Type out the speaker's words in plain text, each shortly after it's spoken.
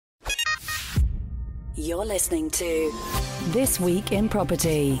You're listening to This Week in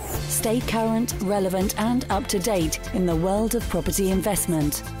Property. Stay current, relevant and up to date in the world of property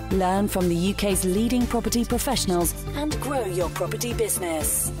investment. Learn from the UK's leading property professionals and grow your property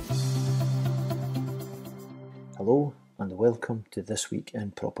business. Hello and welcome to This Week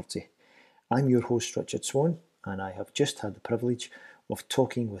in Property. I'm your host Richard Swan, and I have just had the privilege of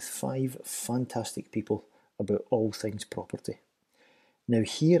talking with 5 fantastic people about all things property. Now,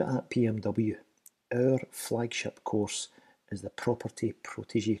 here at PMW, our flagship course is the Property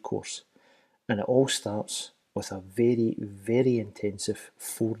Protege course, and it all starts with a very, very intensive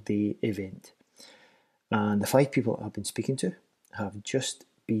 4-day event. And the 5 people I've been speaking to have just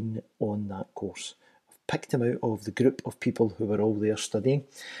been on that course. I've picked them out of the group of people who were all there studying,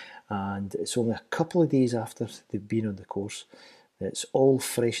 and it's only a couple of days after they've been on the course. It's all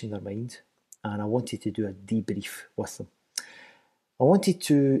fresh in their mind, and I wanted to do a debrief with them. I wanted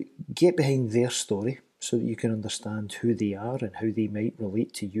to get behind their story so that you can understand who they are and how they might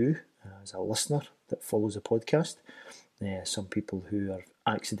relate to you as a listener that follows a podcast. Some people who are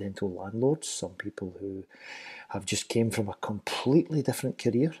accidental landlords, some people who have just came from a completely different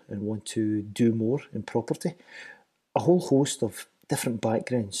career and want to do more in property. A whole host of different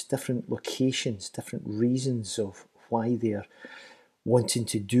backgrounds, different locations, different reasons of why they're wanting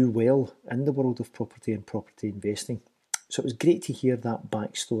to do well in the world of property and property investing. So it was great to hear that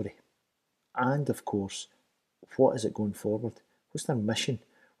backstory. And of course, what is it going forward? What's their mission?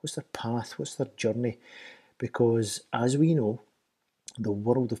 What's their path? What's their journey? Because as we know, the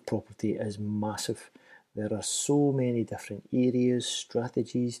world of property is massive. There are so many different areas,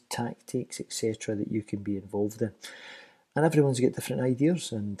 strategies, tactics, etc. that you can be involved in. And everyone's got different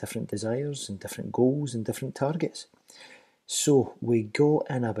ideas and different desires and different goals and different targets. So we got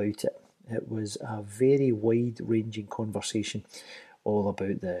in about it. It was a very wide-ranging conversation all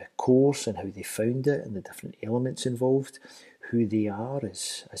about the course and how they found it and the different elements involved, who they are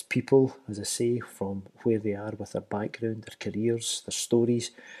as people, as I say, from where they are with their background, their careers, their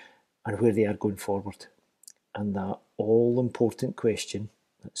stories, and where they are going forward. And that all-important question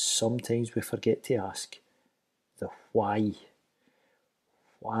that sometimes we forget to ask, the why.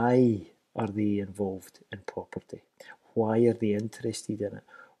 Why are they involved in property? Why are they interested in it?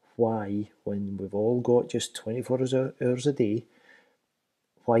 Why, when we've all got just 24 hours a day,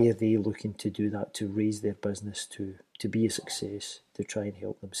 why are they looking to do that, to raise their business, to be a success, to try and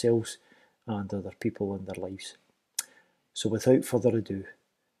help themselves and other people in their lives? So without further ado,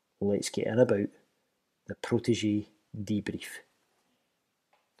 let's get in about the Protege Debrief.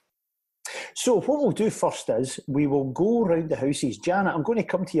 So what we'll do first is we will go round the houses. Janet, I'm going to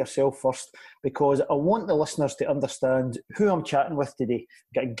come to yourself first because I want the listeners to understand who I'm chatting with today.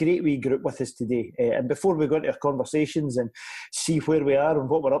 We've got a great wee group with us today. And before we go into our conversations and see where we are and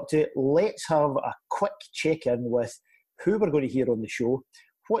what we're up to, let's have a quick check-in with who we're going to hear on the show.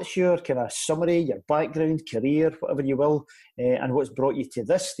 What's your kind of summary, your background, career, whatever you will, and what's brought you to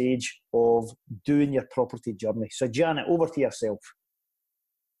this stage of doing your property journey. So Janet, over to yourself.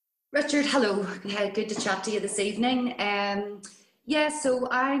 Richard, hello. Good to chat to you this evening. So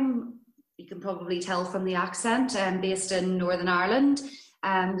you can probably tell from the accent, I'm based in Northern Ireland,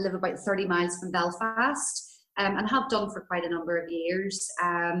 live about 30 miles from Belfast, and have done for quite a number of years.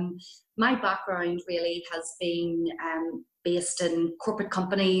 My background really has been based in corporate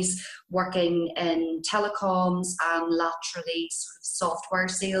companies, working in telecoms and laterally sort of software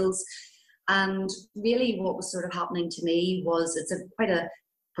sales. And really what was sort of happening to me was it's quite a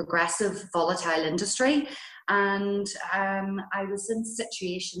progressive, volatile industry, and I was in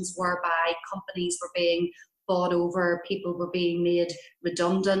situations whereby companies were being bought over, people were being made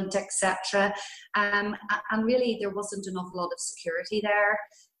redundant, etc. And really there wasn't an awful lot of security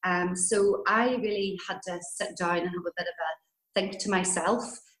there. So I really had to sit down and have a bit of a think to myself.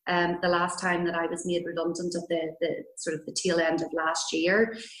 The last time that I was made redundant at the sort of the tail end of last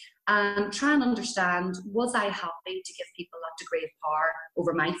year, and try and understand, was I happy to give people that degree of power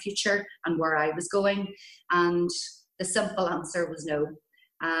over my future and where I was going? And the simple answer was no.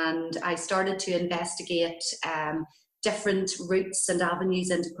 And I started to investigate different routes and avenues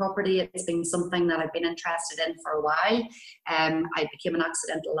into property. It's been something that I've been interested in for a while. I became an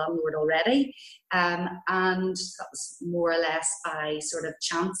accidental landlord already, and that was more or less by sort of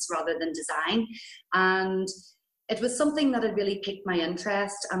chance rather than design. And it was something that had really piqued my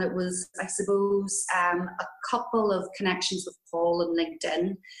interest, and it was, I suppose, a couple of connections with Paul on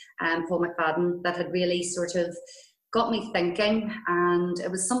LinkedIn, Paul McFadden, that had really sort of got me thinking, and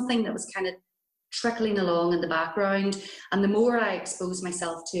it was something that was kind of trickling along in the background. And the more I exposed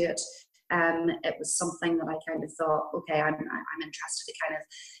myself to it, it was something that I kind of thought, okay, I'm interested to kind of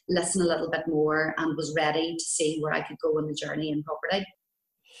listen a little bit more, and was ready to see where I could go on the journey in property.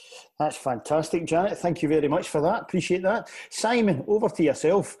 That's fantastic, Janet. Thank you very much for that. Appreciate that. Simon, over to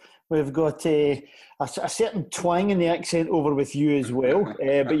yourself. We've got a certain twang in the accent over with you as well,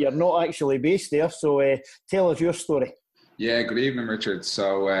 but you're not actually based there. So tell us your story. Yeah, good evening, Richard.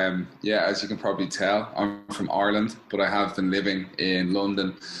 So, as you can probably tell, I'm from Ireland, but I have been living in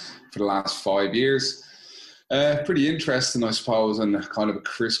London for the last 5 years. Pretty interesting, I suppose, in kind of a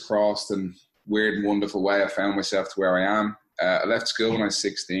crisscrossed and weird and wonderful way I found myself to where I am. I left school when I was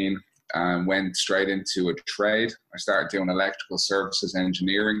 16 and went straight into a trade. I started doing electrical services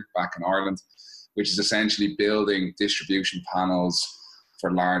engineering back in Ireland, which is essentially building distribution panels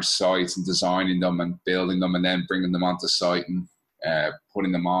for large sites and designing them and building them and then bringing them onto site and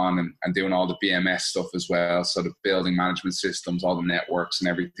putting them on and doing all the BMS stuff as well. So the building management systems, all the networks and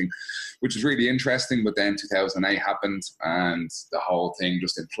everything, which was really interesting. But then 2008 happened and the whole thing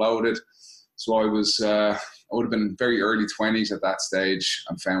just imploded. So I would have been very early 20s at that stage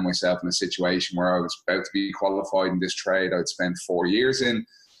and found myself in a situation where I was about to be qualified in this trade I'd spent 4 years in.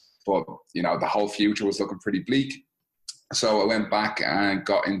 But, you know, the whole future was looking pretty bleak. So I went back and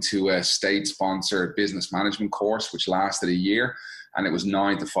got into a state-sponsored business management course, which lasted a year. And it was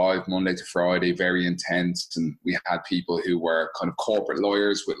 9 to 5, Monday to Friday, very intense. And we had people who were kind of corporate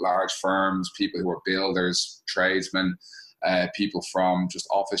lawyers with large firms, people who were builders, tradesmen, people from just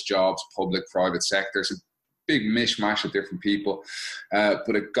office jobs, public, private sector. So big mishmash of different people.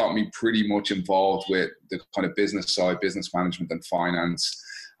 But it got me pretty much involved with the kind of business side, business management and finance.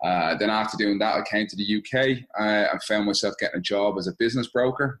 Then after doing that, I came to the UK. I found myself getting a job as a business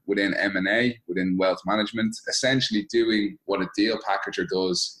broker within M&A, within wealth management, essentially doing what a deal packager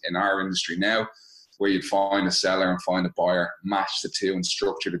does in our industry now, where you'd find a seller and find a buyer, match the two and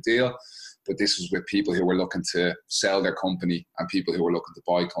structure the deal. But this was with people who were looking to sell their company and people who were looking to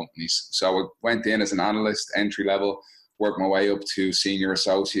buy companies. So I went in as an analyst, entry level, worked my way up to senior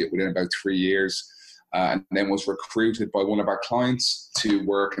associate within about 3 years. And then was recruited by one of our clients to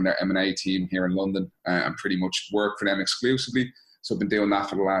work in their M&A team here in London and pretty much work for them exclusively. So I've been doing that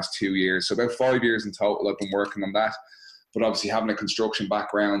for the last 2 years. So about 5 years in total I've been working on that. But obviously having a construction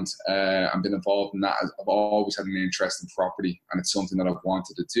background and been involved in that, I've always had an interest in property and it's something that I've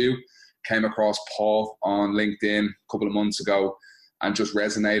wanted to do. Came across Paul on LinkedIn a couple of months ago and just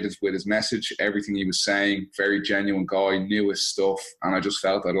resonated with his message, everything he was saying. Very genuine guy, knew his stuff, and I just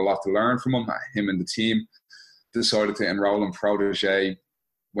felt I had a lot to learn from him and the team. Decided to enroll in Protege,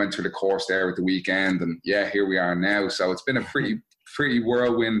 went through the course there at the weekend, and yeah, here we are now. So it's been a pretty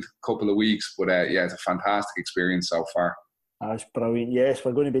whirlwind couple of weeks, but yeah, it's a fantastic experience so far. That's brilliant. Yes,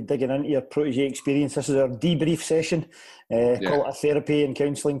 we're going to be digging into your Protege experience. This is our debrief session. Call it a therapy and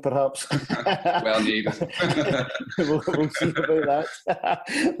counselling, perhaps. Well needed. we'll see about that.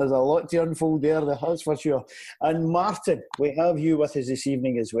 There's a lot to unfold there, that's for sure. And Martin, we have you with us this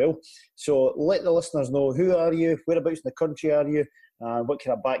evening as well. So let the listeners know, who are you, whereabouts in the country are you, and what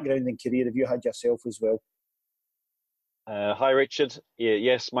kind of background and career have you had yourself as well? Hi, Richard.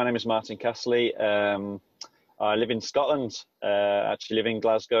 Yes, my name is Martin Casserly. I live in Scotland, actually live in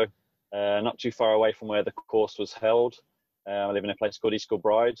Glasgow, not too far away from where the course was held. I live in a place called East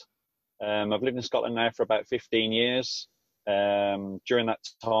Kilbride. I've lived in Scotland now for about 15 years. During that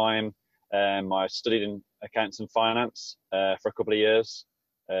time, I studied in accounts and finance for a couple of years,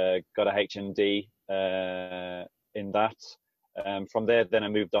 got a HND in that. From there, then I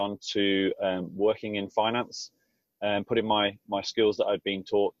moved on to working in finance. Putting my skills that I'd been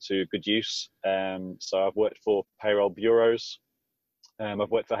taught to good use. So I've worked for payroll bureaus, I've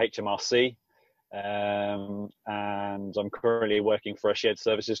worked for HMRC, and I'm currently working for a shared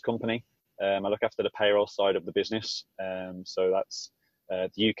services company. I look after the payroll side of the business. So that's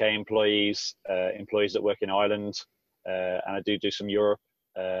the UK employees, employees that work in Ireland, and I do some Europe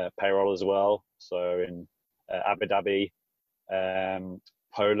payroll as well. So in Abu Dhabi,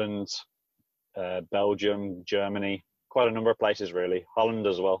 Poland, Belgium, Germany, quite a number of places really. Holland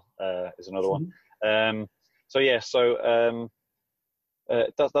as well is another one.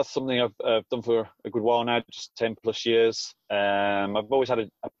 That's something I've done for a good while now, just 10 plus years. I've always had a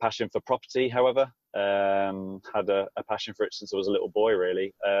passion for property, however. Had a passion for it since I was a little boy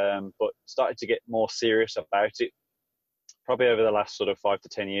really, but started to get more serious about it probably over the last sort of 5 to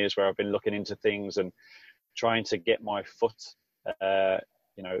 10 years, where I've been looking into things and trying to get my foot,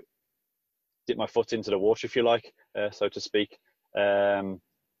 dip my foot into the water, if you like, so to speak.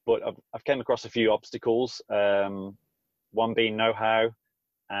 But I've came across a few obstacles, one being know-how,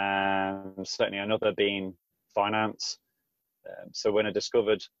 and certainly another being finance. So when I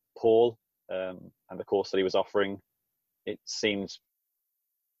discovered Paul and the course that he was offering, it seemed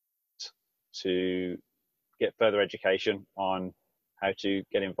to get further education on how to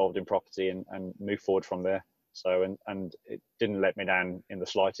get involved in property and move forward from there. So, and it didn't let me down in the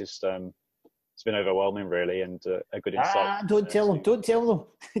slightest. It's been overwhelming, really, and a good insight. Don't tell them.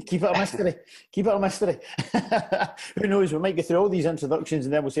 Keep it a mystery. Keep it a mystery. Who knows? We might go through all these introductions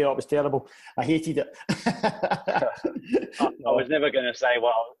and then we'll say, "Oh, it was terrible. I hated it." I was never going to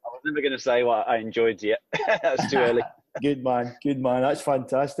say what I enjoyed yet. That's too early. Good man. That's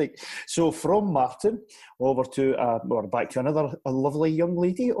fantastic. So from Martin over to or back to a lovely young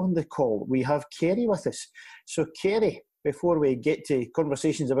lady on the call. We have Kerry with us. So Kerry, before we get to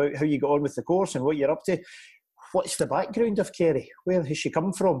conversations about how you got on with the course and what you're up to, what's the background of Kerry? Where has she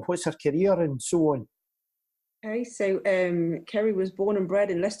come from? What's her career and so on? Okay, so Kerry was born and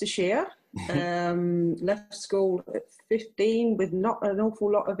bred in Leicestershire. Left school at 15 with not an awful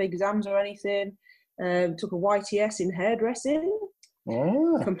lot of exams or anything. Took a YTS in hairdressing.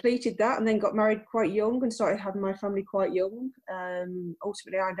 Completed that and then got married quite young and started having my family quite young.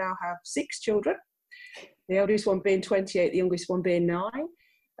 Ultimately, I now have 6 children. The eldest one being 28, the youngest one being 9.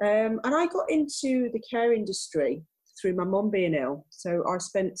 And I got into the care industry through my mum being ill. So I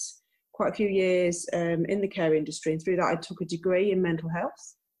spent quite a few years in the care industry, and through that I took a degree in mental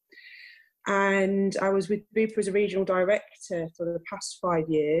health. And I was with Bourke as a regional director for the past 5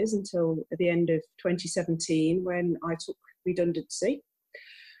 years until at the end of 2017 when I took redundancy.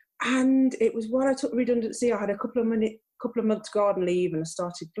 And it was while I took redundancy, I had a couple of months garden leave, and I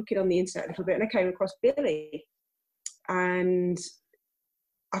started looking on the internet a little bit, and I came across Billy. And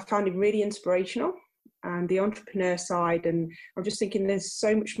I found him really inspirational and the entrepreneur side, and I'm just thinking there's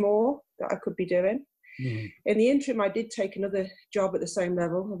so much more that I could be doing. In the interim, I did take another job at the same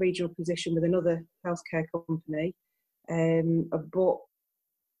level, a regional position with another healthcare company. But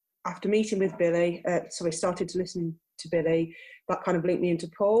after meeting with Billy, started to listen to Billy, that kind of linked me into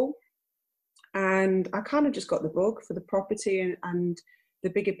Paul. And I kind of just got the bug for the property and the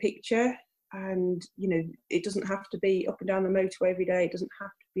bigger picture. And, you know, it doesn't have to be up and down the motorway every day. It doesn't have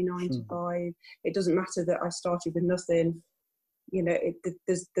to be 9 to 5. It doesn't matter that I started with nothing. You know,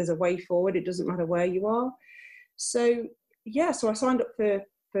 there's a way forward. It doesn't matter where you are. So I signed up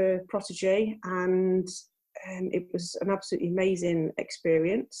for Protege, and it was an absolutely amazing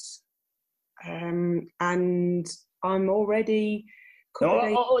experience. And I'm already...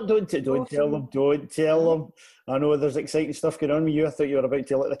 Don't tell them. Don't tell them. I know there's exciting stuff going on with you. I thought you were about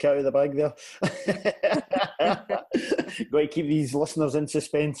to let the cat out of the bag there. Got to keep these listeners in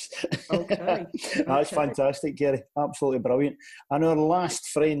suspense. Okay. That's fantastic, Kerry. Absolutely brilliant. And our last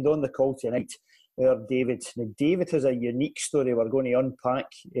friend on the call tonight, David. Now, David has a unique story we're going to unpack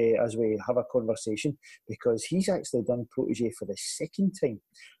as we have a conversation, because he's actually done Protege for the second time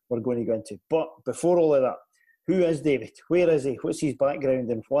we're going to go into. But before all of that, who is David? Where is he? What's his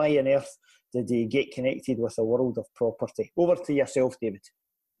background? And why on earth did he get connected with the world of property? Over to yourself, David.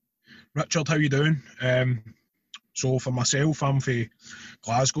 Richard, how you doing? So for myself, I'm from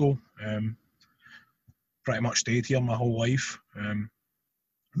Glasgow. Pretty much stayed here my whole life.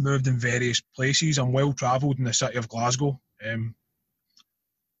 Moved in various places. I'm well travelled in the city of Glasgow.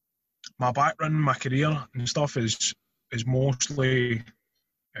 My background, my career and stuff is mostly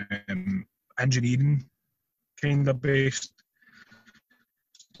engineering kind of based.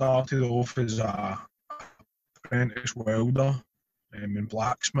 Started off as a apprentice welder in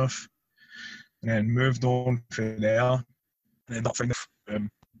blacksmith, and then moved on from there, and ended up finding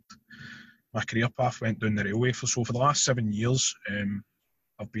my career path went down the railway. So for the last 7 years,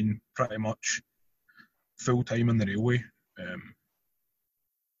 I've been pretty much full time in the railway.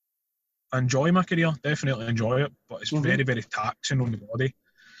 I enjoy my career, definitely enjoy it, but it's very, very taxing on the body,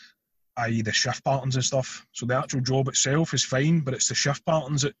 i.e. the shift patterns and stuff. So the actual job itself is fine, but it's the shift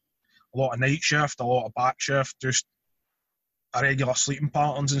patterns, that a lot of night shift, a lot of back shift, just irregular sleeping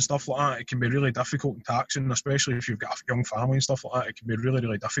patterns and stuff like that. It can be really difficult and taxing, especially if you've got a young family and stuff like that. It can be really,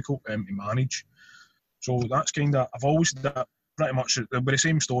 really difficult to manage. So that's kind of, I've always done pretty much the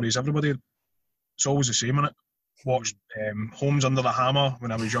same story as everybody. It's always the same in it. Watched Homes Under the Hammer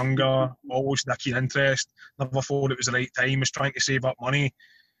when I was younger, always had a keen interest, never thought it was the right time, was trying to save up money.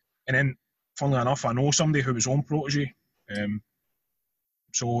 And then, funnily enough, I know somebody who was on Protege.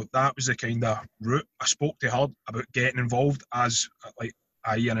 So that was the kind of route. I spoke to her about getting involved as,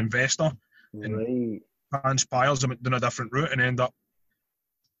 i.e. an investor. Right. And transpires I'm doing a different route and end up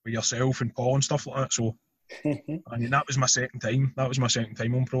with yourself and Paul and stuff like that. So I mean, that was my second time. That was my second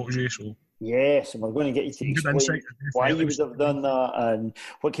time on Protege, so... Yes, and we're going to get you to explain why you would have done that and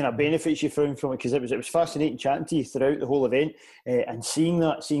what kind of benefits you found from it, because it was fascinating chatting to you throughout the whole event and seeing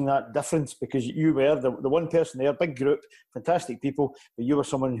that difference, because you were the one person there, big group, fantastic people, but you were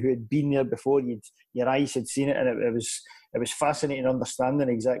someone who had been there before. Your eyes had seen it, and it was fascinating understanding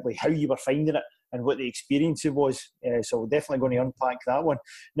exactly how you were finding it and what the experience was. So we're definitely going to unpack that one.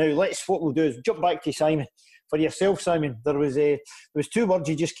 Now, what we'll do is jump back to Simon. For yourself, Simon, there was two words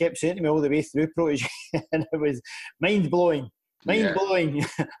you just kept saying to me all the way through Protege, and it was mind-blowing. Mind-blowing. Yeah.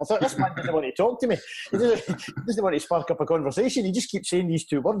 I thought, this man doesn't want to talk to me. He doesn't want to spark up a conversation. He just keeps saying these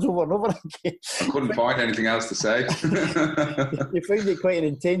two words over and over again. I couldn't find anything else to say. You found it quite an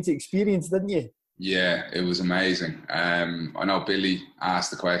intense experience, didn't you? Yeah, it was amazing. I know Billy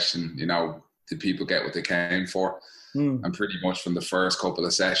asked the question, did people get what they came for? And pretty much from the first couple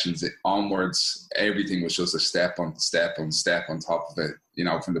of sessions onwards, everything was just a step on top of it,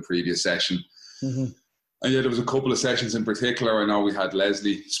 from the previous session. Mm-hmm. And yeah, there was a couple of sessions in particular. I know we had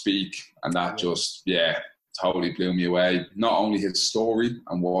Leslie speak, and that just, totally blew me away. Not only his story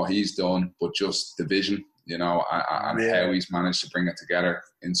and what he's done, but just the vision, and how he's managed to bring it together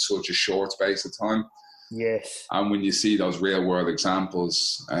in such a short space of time. Yes. And when you see those real world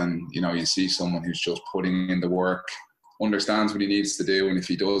examples and, you see someone who's just putting in the work, understands what he needs to do, and if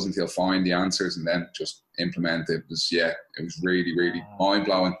he doesn't, he'll find the answers and then just implement it. It was really, really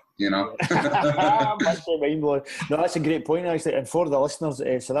mind-blowing, Mind-blowing. No, that's a great point, actually. And for the listeners,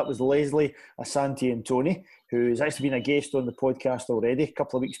 so that was Leslie, Asante and Tony, who's actually been a guest on the podcast already. A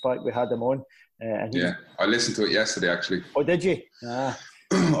couple of weeks back, we had him on. I listened to it yesterday, actually. Oh, did you?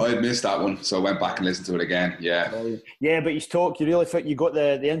 I had missed that one, so I went back and listened to it again. Yeah, but his talk, you really think you got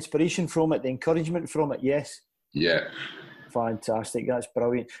the inspiration from it, the encouragement from it, yes? Yeah. Fantastic, that's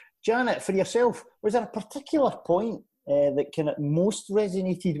brilliant. Janet, for yourself, was there a particular point that kind of most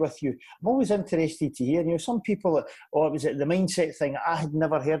resonated with you? I'm always interested to hear. Some people, it was the mindset thing. I had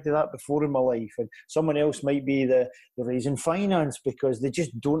never heard of that before in my life, and someone else might be the raising finance because they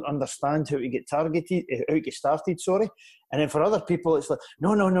just don't understand how to get started. And then for other people, it's like,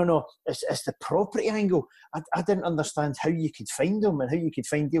 no, it's the property angle. I didn't understand how you could find them and how you could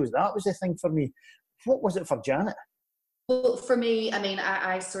find deals. That was the thing for me. What was it for Janet? Well, for me, I mean,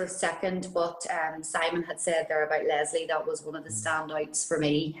 I sort of second what Simon had said there about Leslie. That was one of the standouts for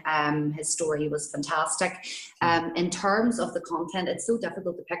me. His story was fantastic. In terms of the content, it's so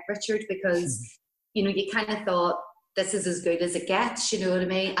difficult to pick, Richard, because, you kind of thought, this is as good as it gets, you know what I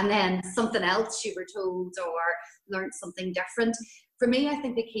mean? And then something else you were told or learned something different. For me, I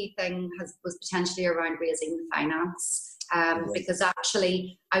think the key thing was potentially around raising the finance. Because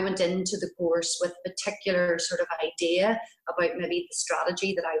actually I went into the course with a particular sort of idea about maybe the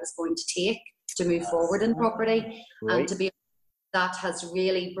strategy that I was going to take to move forward in property. Right. And to be that has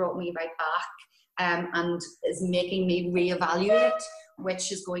really brought me right back and is making me reevaluate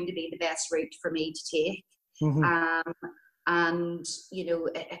which is going to be the best route for me to take. Mm-hmm. And,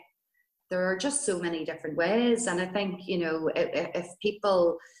 there are just so many different ways. And I think, if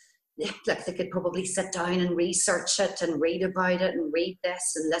people... like they could probably sit down and research it and read about it and read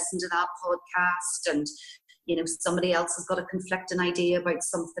this and listen to that podcast and somebody else has got a conflicting idea about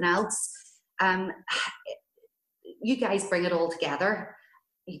something else. You guys bring it all together.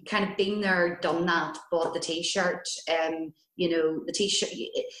 You kind of been there, done that, bought the t-shirt, the t-shirt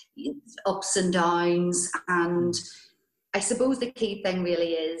ups and downs. And I suppose the key thing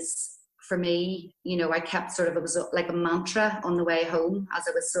really is, for me, I kept it was like a mantra on the way home as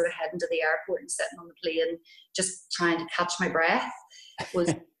I was sort of heading to the airport and sitting on the plane, just trying to catch my breath,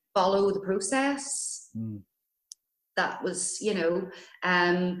 was follow the process. That was, the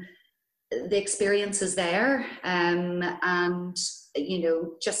experience is there. And,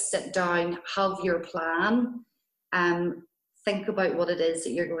 just sit down, have your plan, think about what it is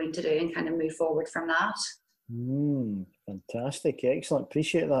that you're going to do and kind of move forward from that. Fantastic, excellent,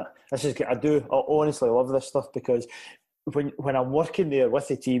 appreciate that. This is good. I honestly love this stuff because when I'm working there with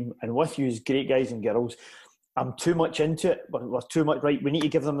the team and with you great guys and girls, I'm too much into it. We're too much, right, we need to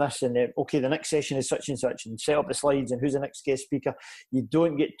give them this and okay, the next session is such and such and set up the slides and who's the next guest speaker. You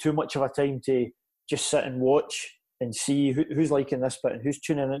don't get too much of a time to just sit and watch and see who's liking this bit and who's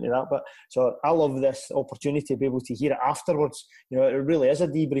tuning into that bit. So I love this opportunity to be able to hear it afterwards. It really is a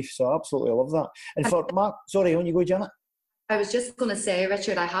debrief, so I absolutely love that. And for Mark, sorry, on you go, Janet. I was just going to say,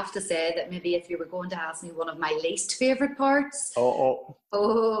 Richard, I have to say that maybe if you were going to ask me one of my least favourite parts,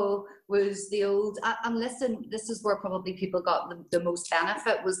 was the old, and listen, this is where probably people got the most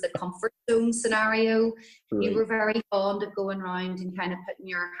benefit, was the comfort zone scenario. Right. You were very fond of going around and kind of putting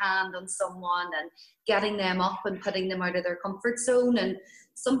your hand on someone and getting them up and putting them out of their comfort zone. And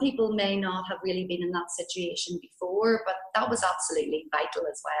some people may not have really been in that situation before, but that was absolutely vital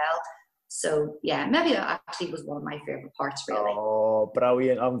as well. So yeah, maybe that actually was one of my favourite parts, really. Oh,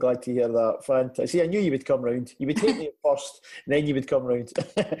 brilliant. I'm glad to hear that. Fantastic. See, I knew you would come round. You would take me first, and then you would come round.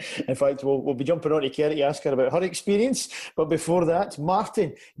 In fact, we'll be jumping on to Kerry to ask her about her experience. But before that,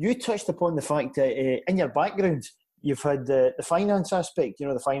 Martin, you touched upon the fact that in your background, you've had the finance aspect,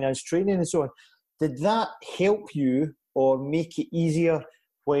 the finance training and so on. Did that help you or make it easier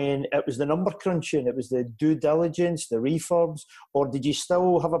when it was the number crunching, it was the due diligence, the refurbs, or did you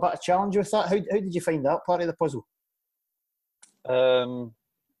still have a bit of challenge with that? How did you find that part of the puzzle? To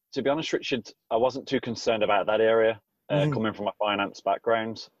be honest, Richard, I wasn't too concerned about that area, coming from a finance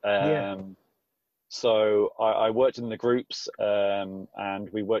background. So I worked in the groups, and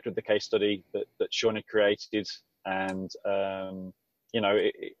we worked with the case study that Sean had created, and I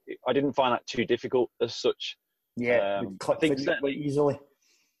didn't find that too difficult as such. Yeah, I think quite easily.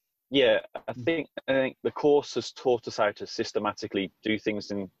 Yeah, I think the course has taught us how to systematically do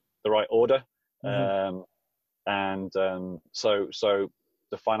things in the right order, so the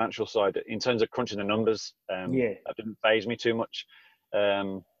financial side, in terms of crunching the numbers, that didn't faze me too much.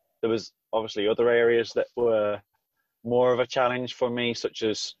 There was obviously other areas that were more of a challenge for me, such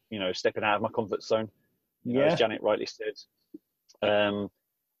as stepping out of my comfort zone. As Janet rightly said, coming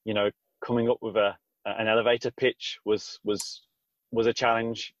up with an elevator pitch was a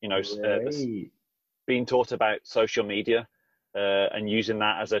challenge. Being taught about social media and using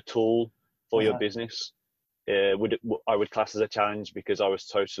that as a tool for your business I would class as a challenge, because I was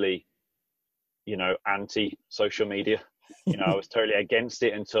totally anti social media. I was totally against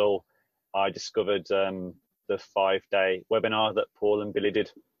it until I discovered the 5-day webinar that Paul and Billy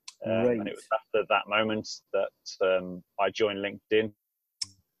did, and it was after that moment that I joined LinkedIn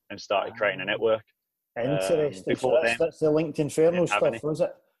and started creating a network. Interesting. Before that's the LinkedIn Inferno stuff, was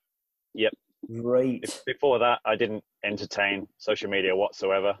it? Yep. Right. Before that, I didn't entertain social media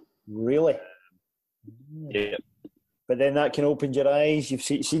whatsoever. Really? Yeah. But then that can open your eyes. You've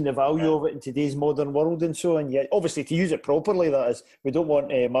seen the value of it in today's modern world and so on. Yet, obviously, to use it properly, that is. We don't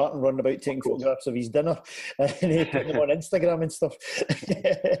want Martin running about taking photographs of his dinner and putting them on Instagram and stuff.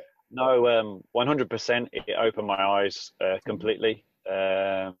 No, 100%. It opened my eyes completely.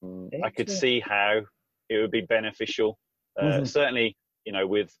 I could see how it would be beneficial. Certainly,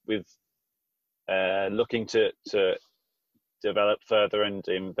 with looking to develop further and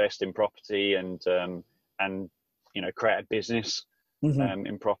invest in property and create a business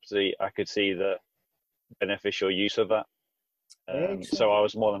in property, I could see the beneficial use of that. So I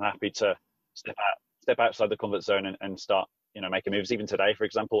was more than happy to step outside the comfort zone and start making moves. Even today, for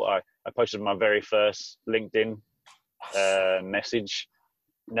example, I posted my very first LinkedIn message.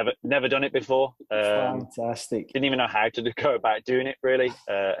 Never done it before. Fantastic. Didn't even know how to go about doing it really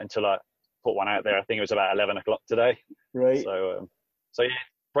until I put one out there. I think it was about 11 o'clock today. Right. So yeah,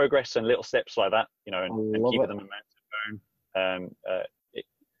 progress and little steps like that, and keeping the momentum going.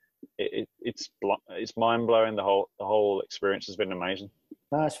 It's mind blowing. The whole experience has been amazing.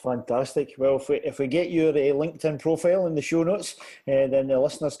 That's fantastic. Well, if we get your LinkedIn profile in the show notes, then the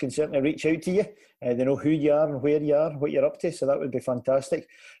listeners can certainly reach out to you. They know who you are and where you are, what you're up to, so that would be fantastic.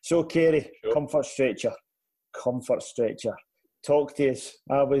 So, Kerry, sure. Comfort stretcher. Talk to us.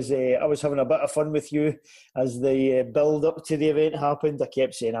 I was having a bit of fun with you as the build up to the event happened. I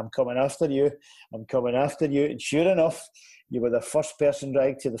kept saying, I'm coming after you, and sure enough, you were the first person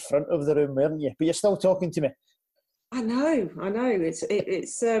dragged to the front of the room, weren't you? But you're still talking to me. I know.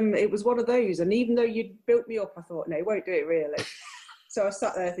 It was one of those, and even though you'd built me up, I thought, no, he won't do it really. So I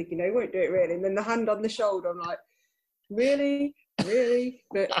sat there thinking, no, he won't do it really. And then the hand on the shoulder, I'm like, really?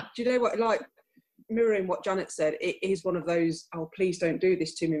 But do you know what? Like, mirroring what Janet said, it is one of those, oh, please don't do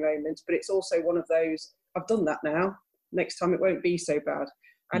this to me moments. But it's also one of those, I've done that now. Next time it won't be so bad.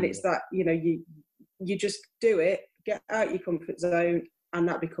 And it's that, you just do it, get out your comfort zone, and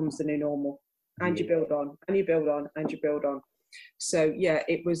that becomes the new normal. And you build on, and you build on, and you build on. So yeah,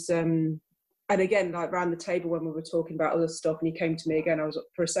 it was, and again, like around the table when we were talking about other stuff, and he came to me again,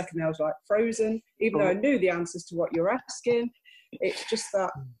 for a second, I was like frozen, even though I knew the answers to what you're asking. It's just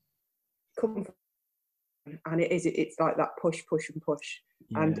that comfort, and it's like that push,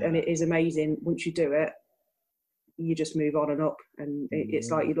 and it is amazing. Once you do it, you just move on and up, and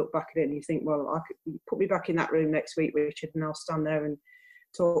it's like you look back at it and you think, well, you put me back in that room next week, Richard, and I'll stand there and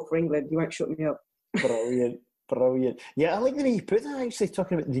talk for England. You won't shut me up. Brilliant. Yeah, I like the way you put that, actually,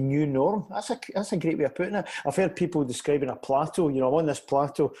 talking about the new norm. That's a great way of putting it. I've heard people describing a plateau. You know, I'm on this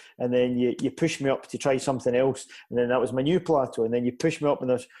plateau, and then you push me up to try something else, and then that was my new plateau, and then you push me up, and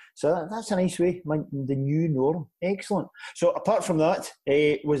that's a nice way, the new norm. Excellent. So apart from that,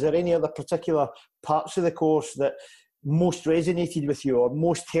 was there any other particular parts of the course that most resonated with you, or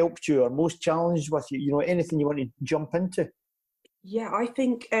most helped you, or most challenged with you? You know, anything you want to jump into? Yeah, I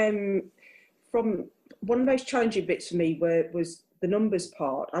think from one of those challenging bits for me was the numbers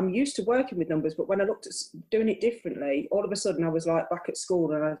part. I'm used to working with numbers, but when I looked at doing it differently, all of a sudden I was like back at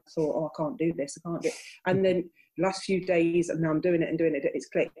school, and I thought, oh, I can't do this, I can't do it. And then last few days, and now I'm doing it, it's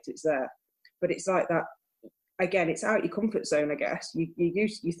clicked, it's there. But it's like that, again, it's out your comfort zone, I guess.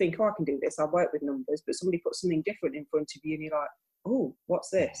 You think, oh, I can do this, I work with numbers, but somebody puts something different in front of you, and you're like, oh, what's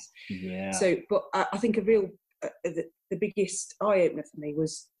this? Yeah. So, but I think a real, the biggest eye-opener for me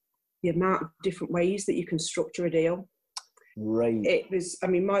was the amount of different ways that you can structure a deal. Right. It was, I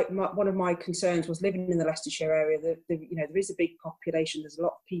mean, my one of my concerns was living in the Leicestershire area. You know, there is a big population. There's a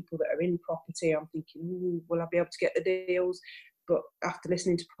lot of people that are in property. I'm thinking, ooh, will I be able to get the deals? But after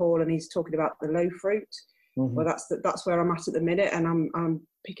listening to Paul, and he's talking about the low fruit, well, that's where I'm at the minute, and I'm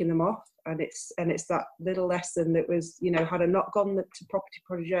picking them off. And it's that little lesson that was, you know, had I not gone to Property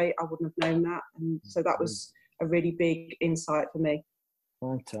Protege, I wouldn't have known that. And so that was a really big insight for me.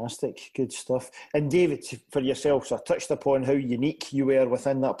 Fantastic, good stuff. And David, for yourself, so I touched upon how unique you were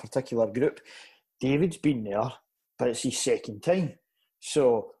within that particular group. David's been there, but it's his second time.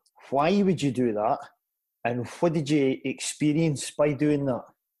 So why would you do that? And what did you experience by doing that?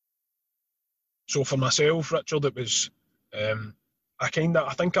 So for myself, Richard, it was, I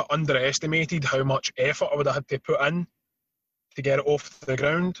think I underestimated how much effort I would have had to put in to get it off the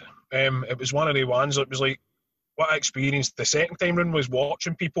ground. It was one of the ones that was like, what I experienced the second time round was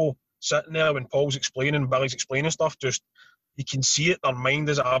watching people sitting there when Paul's explaining, Billy's explaining stuff, just, you can see it, their mind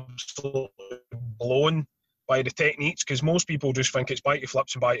is absolutely blown by the techniques, because most people just think it's buy to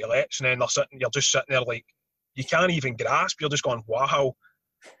flips and buy to lets, and then you're just sitting there like, you can't even grasp, you're just going, wow.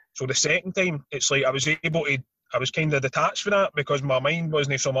 So the second time, it's like I was kind of detached from that, because my mind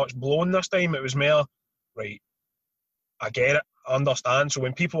wasn't so much blown this time. It was more, right, I get it, I understand. So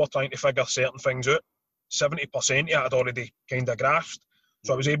when people were trying to figure certain things out, 70% of it I'd already kind of grasped.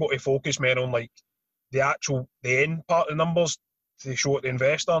 So I was able to focus more on like the end part of the numbers to show it to the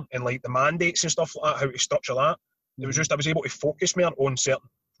investor, and like the mandates and stuff like that, how to structure that. It was just, I was able to focus more on certain,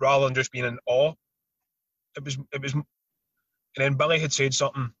 rather than just being in awe. It was, and then Billy had said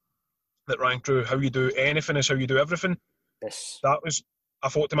something that rang true, how you do anything is how you do everything. Yes. That was, I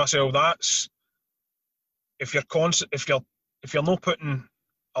thought to myself, that's, if you're not putting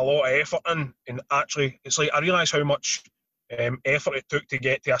a lot of effort in, and actually, it's like, I realise how much effort it took to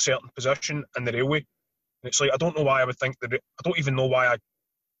get to a certain position in the railway. And it's like, I don't know why I would think that, I don't even know why I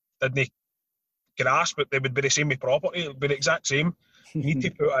didn't grasp it. They would be the same with property, it would be the exact same. You need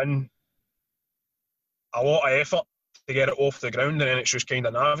to put in a lot of effort to get it off the ground, and then it's just kind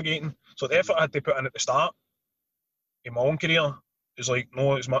of navigating. So the effort I had to put in at the start in my own career is like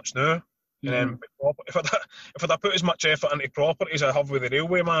not as much now. And then if I'd put as much effort into property as I have with the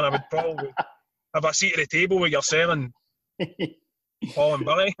railway, man, I would probably have a seat at the table where you're selling Paul and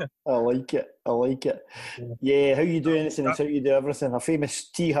Billy. I like it. Yeah, how you do anything is how you do everything. A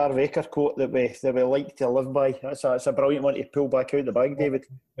famous T. Harv Eker quote that we like to live by. That's a brilliant one to pull back out the bag, David.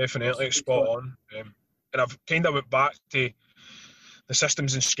 Definitely, spot on. And I've kind of went back to the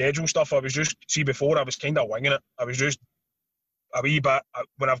systems and schedule stuff. I was just, see, before I was kind of winging it. I was just a wee bit,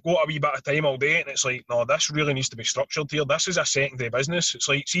 when I've got a wee bit of time all day, and it's like, no, this really needs to be structured here. This is a secondary business. It's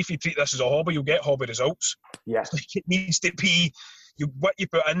like, see, if you treat this as a hobby, you'll get hobby results. Yeah. It's like, it needs to be, what you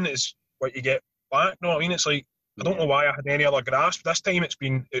put in is what you get back. You know what I mean? It's like, I don't know why I had any other grasp. This time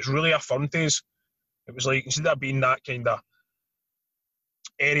it's really affirmed to us. It was like, instead of being that kind of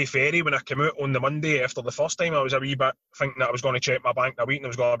airy-fairy, when I came out on the Monday after the first time, I was a wee bit thinking that I was going to check my bank in a week and there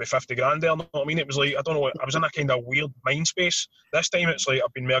was going to be 50 grand there. You know what I mean? It was like, I don't know, I was in a kind of weird mind space. This time it's like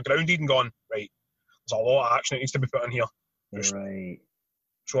I've been more grounded and gone, right, there's a lot of action that needs to be put in here. Right.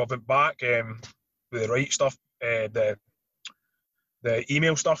 So I went back with the right stuff, the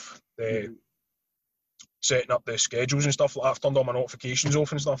email stuff, the setting up the schedules and stuff like that. I've turned all my notifications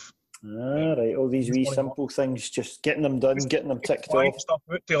off and stuff. Right, all these wee simple things, just getting them done, getting them ticked off. Stuff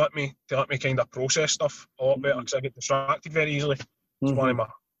out to let me kind of process stuff a lot better, because I get distracted very easily. It's one of my,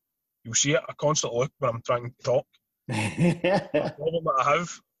 you'll see it, I constantly look when I'm trying to talk. That's a problem that I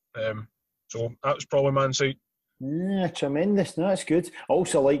have. So that was probably my insight. Yeah, tremendous. No, that's good. I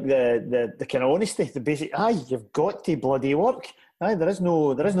also like the kind of honesty, the basic, you've got to bloody work. Aye, there is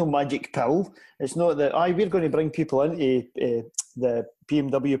no magic pill. It's not that we're going to bring people into the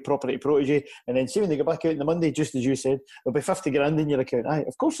BMW Property Protege, and then see when they go back out on the Monday, just as you said, there'll be 50 grand in your account. Aye,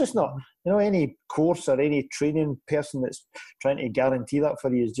 of course it's not. You know, any course or any training person that's trying to guarantee that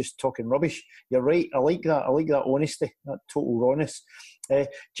for you is just talking rubbish. You're right. I like that. I like that honesty, that total rawness.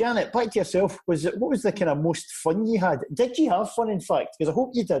 Janet, back to yourself. What was the kind of most fun you had? Did you have fun, in fact? Because I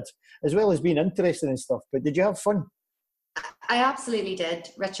hope you did, as well as being interested in stuff. But did you have fun? I absolutely did,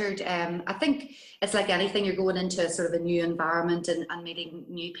 Richard. I think it's like anything, you're going into sort of a new environment and meeting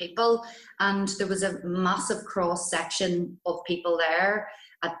new people. And there was a massive cross section of people there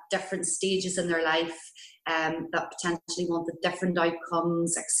at different stages in their life that potentially wanted different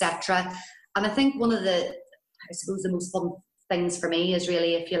outcomes, etc. And I think one of the most fun things for me is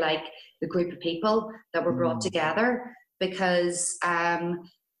really, if you like, the group of people that were brought together, because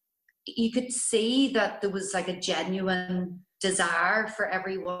you could see that there was like a genuine desire for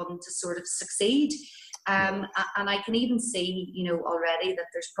everyone to sort of succeed. And I can even see, you know, already that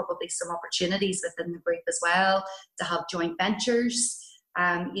there's probably some opportunities within the group as well to have joint ventures.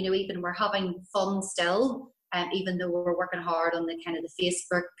 You know, even we're having fun still, even though we're working hard on the kind of the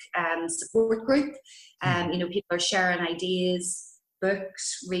Facebook support group. You know, people are sharing ideas,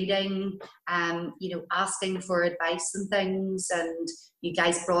 books, reading, you know, asking for advice and things. And you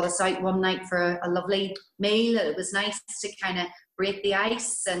guys brought us out one night for a lovely meal. It was nice to kind of break the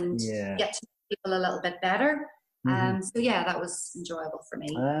ice and get to know people a little bit better. So yeah, that was enjoyable for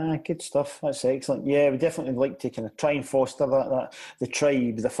me. Good stuff. That's excellent. Yeah, we definitely like to kind of try and foster that the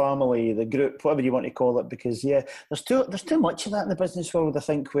tribe, the family, the group, whatever you want to call it, because there's too much of that in the business world, I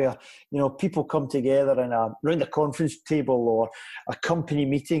think, where, you know, people come together around a conference table or a company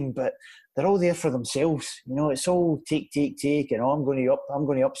meeting, but they're all there for themselves. You know, it's all take, and I'm going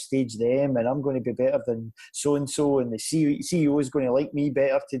to upstage them, and I'm going to be better than so and so, and the CEO is going to like me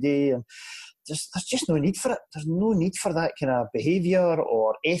better today, and there's just no need for it. There's no need for that kind of behaviour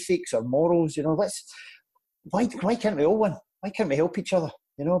or ethics or morals. You know, why can't we all win? Why can't we help each other?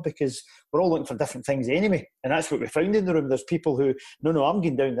 You know, because we're all looking for different things anyway. And that's what we found in the room. There's people who, no, I'm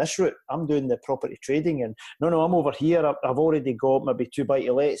going down this route. I'm doing the property trading. And no, I'm over here. I've already got maybe 2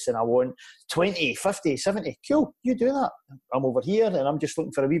 buy-to-lets and I want 20, 50, 70. Cool, you do that. I'm over here and I'm just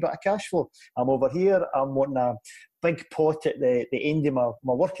looking for a wee bit of cash flow. I'm over here. I'm wanting a big pot at the end of my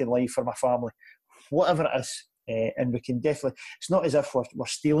working life for my family. Whatever it is. And we can definitely, it's not as if we're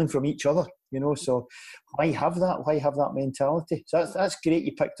stealing from each other, you know, so why have that mentality? So that's great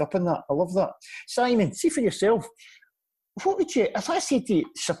you picked up on that. I love that. Simon, see for yourself, what would you, if I say to you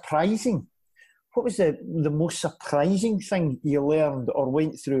surprising, what was the most surprising thing you learned or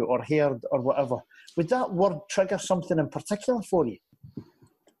went through or heard or whatever? Would that word trigger something in particular for you?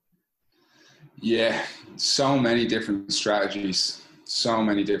 Yeah, so many different strategies.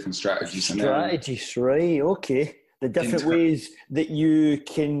 Strategies, right, okay. The different ways that you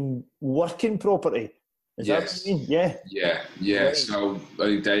can work in property. Is that what you mean? Yeah. Right. So I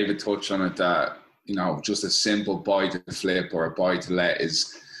think David touched on it that, you know, just a simple buy to flip or a buy to let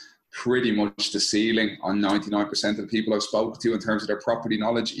is pretty much the ceiling on 99% of the people I've spoken to in terms of their property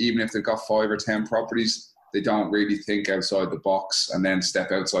knowledge. Even if they've got 5 or 10 properties, they don't really think outside the box and then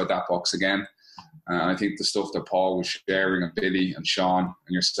step outside that box again. I think the stuff that Paul was sharing and Billy and Sean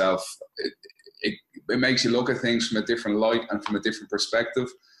and yourself, it makes you look at things from a different light and from a different perspective.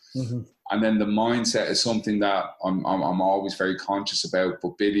 And then the mindset is something that I'm always very conscious about,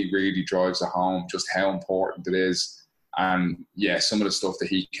 but Billy really drives it home just how important it is. And yeah, some of the stuff that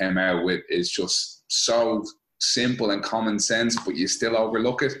he came out with is just so simple and common sense, but you still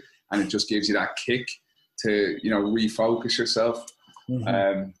overlook it, and it just gives you that kick to, you know, refocus yourself.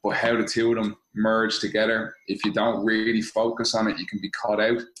 But how the two of them merge together, if you don't really focus on it, you can be caught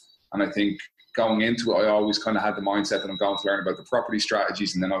out. And I think going into it, I always kind of had the mindset that I'm going to learn about the property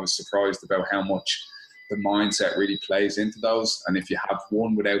strategies, and then I was surprised about how much the mindset really plays into those. And if you have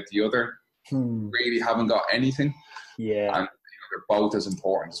one without the other, really haven't got anything. Yeah. And they're both as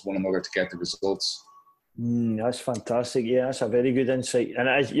important as one another to get the results. That's fantastic. Yeah, that's a very good insight.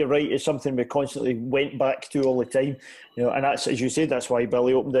 And you're right, it's something we constantly went back to all the time. You know, and that's, as you said, that's why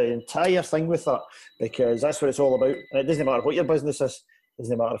Billy opened the entire thing with that, because that's what it's all about. And it doesn't matter what your business is. It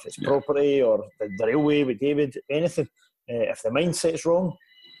doesn't matter if it's property or the railway with David, anything. If the mindset's wrong,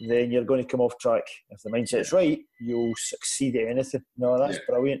 then you're going to come off track. If the mindset's right, you'll succeed at anything. No, that's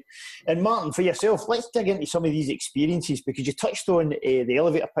brilliant. And Martin, for yourself, let's dig into some of these experiences, because you touched on the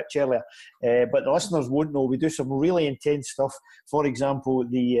elevator pitch earlier, but the listeners won't know we do some really intense stuff. For example,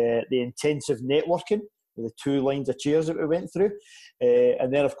 the intensive networking with the 2 lines of chairs that we went through,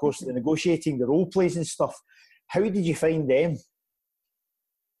 and then of course the negotiating, the role plays and stuff. How did you find them?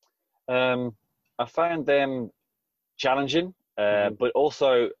 I found them challenging, but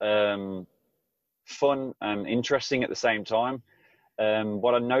also fun and interesting at the same time.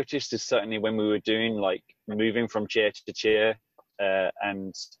 What I noticed is certainly when we were doing like moving from chair to chair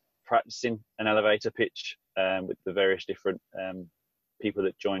and practicing an elevator pitch with the various different people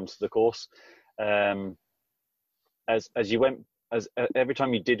that joined the course, as you went, every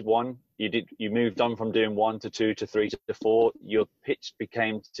time you did one, you moved on from doing 1 to 2 to 3 to 4. Your pitch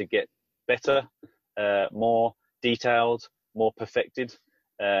became to get better, more detailed, more perfected.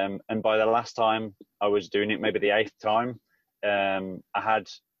 And by the last time I was doing it, maybe the 8th time, I had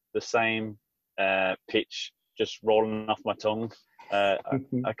the same pitch just rolling off my tongue. I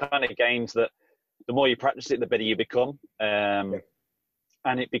kind of gained that the more you practice it, the better you become, and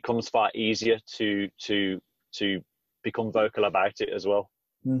it becomes far easier to become vocal about it as well.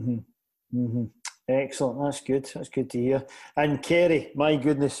 Excellent. That's good. That's good to hear. And Kerry, my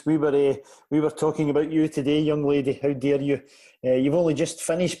goodness, we were talking about you today, young lady. How dare you? You've only just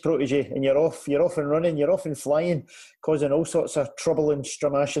finished Protege, and you're off and running. You're off and flying, causing all sorts of trouble and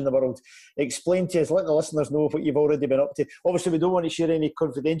stramash in the world. Explain to us, let the listeners know what you've already been up to. Obviously, we don't want to share any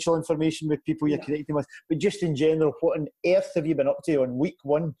confidential information with people you're connecting with, but just in general, what on earth have you been up to on week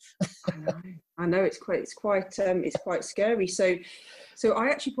 1? I know it's quite scary. So I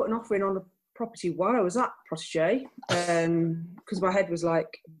actually put an offer in on a property while I was at Protege, because my head was like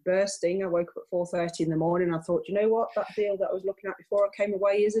bursting. I woke up at 4:30 in the morning. I thought, you know what, that deal that I was looking at before I came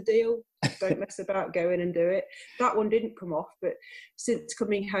away is a deal. Don't mess about, go in and do it. That one didn't come off, but since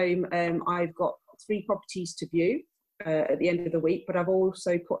coming home, I've got 3 properties to view at the end of the week, but I've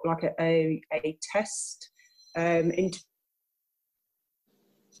also put like a test into.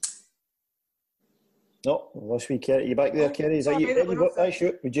 No, lost we, Kerry. You back there, Kerry? Is that you?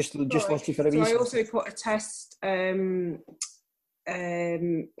 We just lost you for a wee. So I also put a test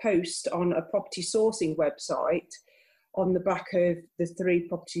post on a property sourcing website on the back of the 3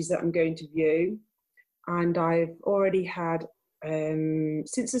 properties that I'm going to view, and I've already had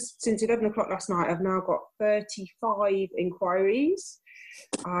since 11 o'clock last night. I've now got 35 inquiries.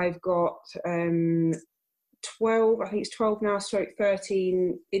 I've got 12. I think it's 12 now. Stroke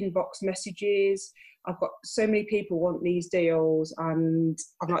 13 inbox messages. I've got so many people want these deals, and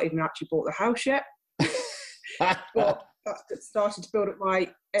I've not even actually bought the house yet. But I've started to build up my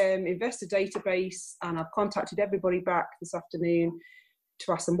investor database, and I've contacted everybody back this afternoon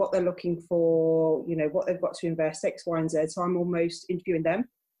to ask them what they're looking for, you know, what they've got to invest, X, Y, and Z. So I'm almost interviewing them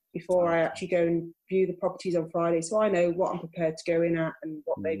before I actually go and view the properties on Friday. So I know what I'm prepared to go in at and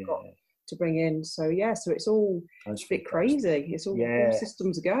what they've got to bring in. So so it's all a bit crazy. It's all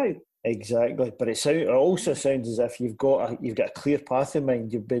systems go. Exactly, but it also sounds as if you've got a clear path in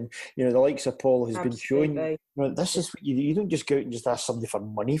mind. You've been, you know, the likes of Paul has been showing. You know, this is what you don't just go out and just ask somebody for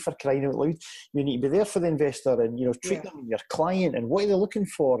money, for crying out loud. You need to be there for the investor and, you know, treat them as your client and what are they looking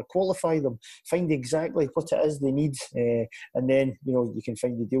for, qualify them, find exactly what it is they need, and then, you know, you can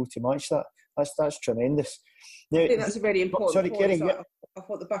find the deal to match that. That's tremendous. Now, I think that's a really important sorry, point. Kerry, I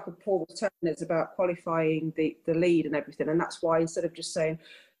thought the back of Paul was telling us about qualifying the lead and everything, and that's why instead of just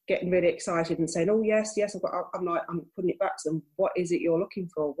getting really excited and saying, oh yes, I'm putting it back to them. What is it you're looking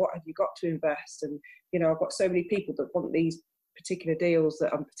for? What have you got to invest? And, you know, I've got so many people that want these particular deals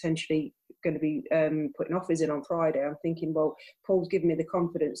that I'm potentially going to be putting offers in on Friday. I'm thinking, well, Paul's given me the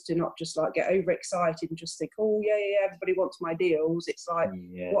confidence to not just like get overexcited and just think, oh yeah, everybody wants my deals. It's like,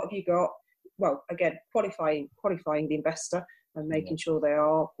 what have you got? Well, again, qualifying the investor and making sure they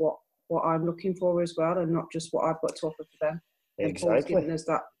are what I'm looking for as well, and not just what I've got to offer for them. Exactly. And Paul's given us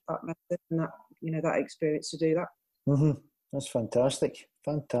that method and that, you know, that experience to do that. That's fantastic.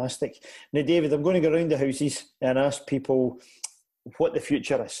 Now, David, I'm going to go around the houses and ask people what the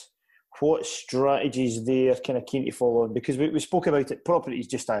future is, what strategies they're kind of keen to follow on, because we spoke about it. Property is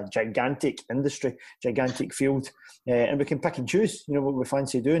just a gigantic industry, gigantic field, and we can pick and choose, you know, what we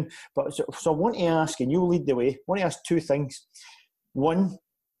fancy doing. But so I want to ask, and you lead the way, I want to ask 2 things. One,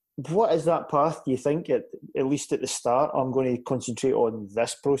 what is that path, do you think, at least at the start, I'm going to concentrate on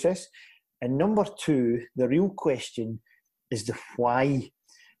this process? And number 2, the real question is the why.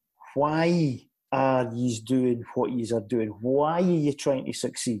 Why are you doing what you are doing? Why are you trying to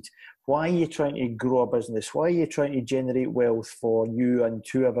succeed? Why are you trying to grow a business? Why are you trying to generate wealth for you and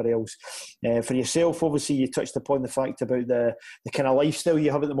whoever else? For yourself, obviously, you touched upon the fact about the kind of lifestyle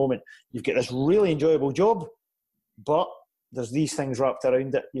you have at the moment. You've got this really enjoyable job, but there's these things wrapped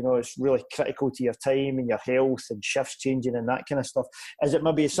around it. You know, it's really critical to your time and your health and shifts changing and that kind of stuff. Is it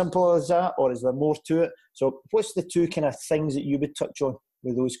maybe as simple as that, or is there more to it? So what's the 2 kind of things that you would touch on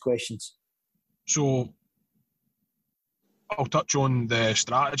with those questions? So I'll touch on the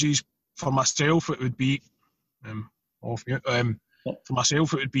strategies for myself, it would be off mute. For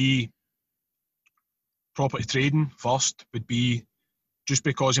myself, it would be property trading first. Would be just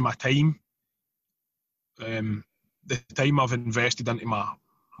because of my time, the time I've invested into my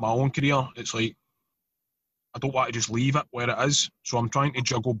own career. It's like I don't want to just leave it where it is. So I'm trying to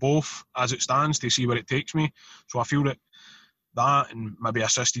juggle both as it stands to see where it takes me. So I feel that and maybe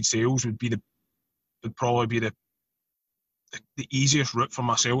assisted sales would probably be the easiest route for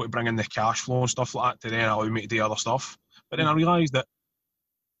myself to bring in the cash flow and stuff like that to then allow me to do other stuff. But then I realised that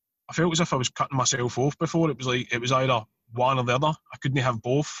I felt as if I was cutting myself off before. It was like it was either one or the other. I couldn't have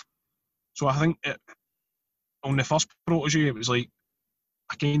both. So I think on the first protege, it was like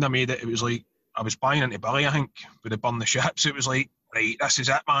I kind of made it. It was like I was buying into Billy, I think, with the burn the ships. It was like, right, this is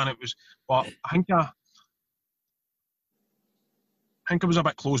it, man. It was, but I think I was a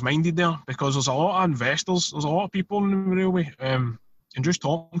bit close-minded there because there's a lot of investors, there's a lot of people in the railway, and just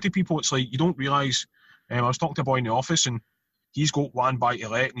talking to people, it's like you don't realise. I was talking to a boy in the office, and he's got one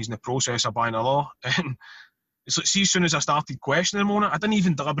buy-to-let, and he's in the process of buying another. And it's like, see, as soon as I started questioning him on it, I didn't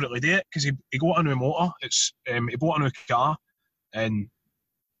even deliberately do it because he got a new motor. He bought a new car, and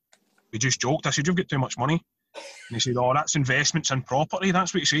we just joked. I said, "You've got too much money." And he said, "Oh, that's investments in property."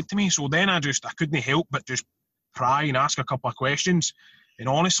 That's what he said to me. So then I couldn't help but just pry and ask a couple of questions. And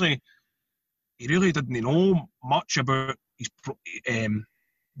honestly, he really didn't know much about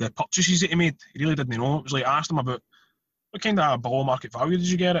the purchases that he made. He really didn't know. It was like, I asked him about what kind of below market value did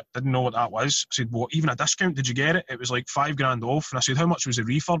you get it? Didn't know what that was. I said, well, even a discount, did you get it? It was like $5,000 off. And I said, how much was the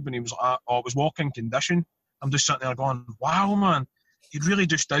refurb? And he was like, oh, it was walk-in condition. I'm just sitting there going, wow, man, he really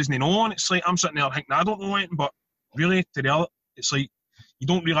just doesn't know. And it's like, I'm sitting there thinking, I don't know anything, but really, to the other, it's like, you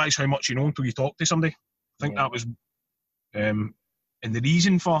don't realise how much you know until you talk to somebody. I think that was, and the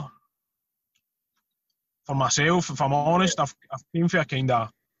reason for myself, if I'm honest, I've came from a kind of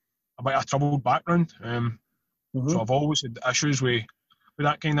a bit of a troubled background. So I've always had issues with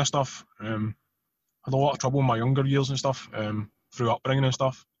that kind of stuff. Had a lot of trouble in my younger years and stuff, through upbringing and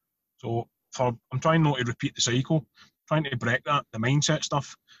stuff. So I'm trying not to repeat the cycle, trying to break the mindset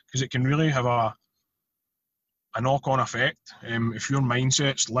stuff, because it can really have a knock-on effect. If your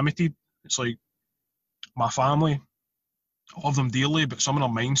mindset's limited, it's like my family, I love them dearly, but some of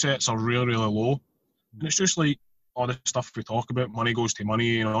their mindsets are really, really low. And it's just like all the stuff we talk about, money goes to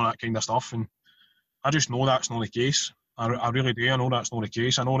money and all that kind of stuff. And I just know that's not the case. I really do. I know that's not the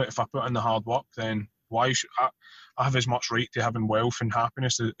case. I know that if I put in the hard work, then why should I have as much right to having wealth and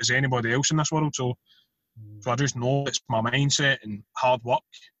happiness as anybody else in this world. So I just know it's my mindset and hard work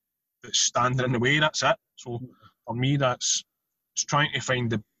that's standing in the way. That's it. So for me, it's trying to find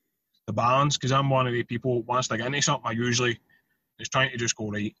the balance, because I'm one of the people, once I get into something, I usually is trying to just go,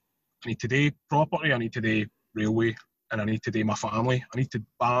 right, I need to do property, I need to do railway, and I need to do my family. I need to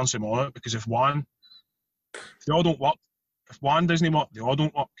balance them all out, because if they all don't work, if one doesn't work, they all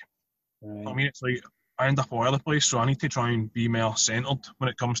don't work. Right. I mean, it's like I end up all over the place, so I need to try and be more centred when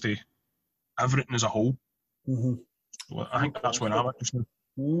it comes to everything as a whole. So I think that's where I'm at just now.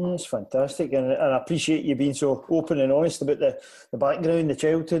 That's fantastic, and I appreciate you being so open and honest about the background, the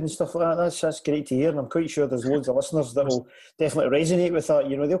childhood and stuff like that. That's great to hear, and I'm quite sure there's loads of listeners that will definitely resonate with that.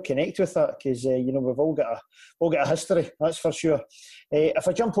 You know, they'll connect with that, because you know, we've all got a history, that's for sure. If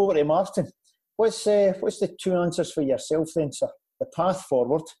I jump over to Martin, what's the two answers for yourself then, sir? The path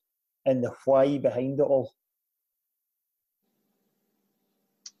forward and the why behind it all.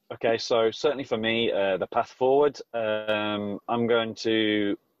 Okay, so certainly for me, the path forward, I'm going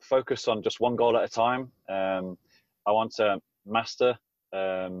to focus on just one goal at a time. I want to master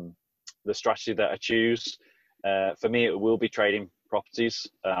the strategy that I choose. For me, it will be trading properties.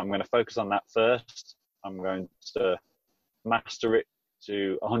 I'm going to focus on that first. I'm going to master it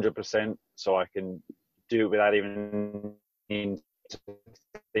to 100% so I can do it without even needing to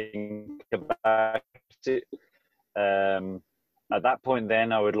think about it. At that point,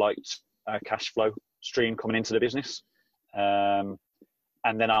 then I would like a cash flow stream coming into the business, and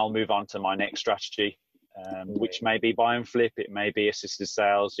then I'll move on to my next strategy, which may be buy and flip. It may be assisted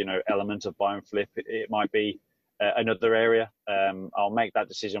sales, you know, element of buy and flip. It might be another area. I'll make that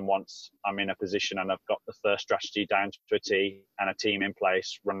decision once I'm in a position and I've got the first strategy down to a T and a team in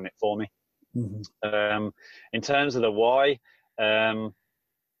place running it for me. In terms of the why,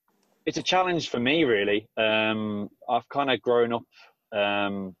 it's a challenge for me, really. I've kind of grown up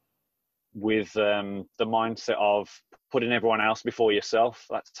with the mindset of putting everyone else before yourself.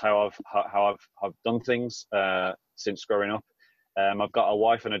 That's how I've done things since growing up. I've got a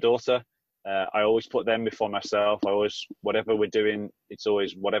wife and a daughter. I always put them before myself. Whatever we're doing, it's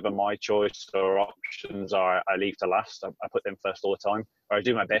always whatever my choice or options are, I leave to last. I put them first all the time, or I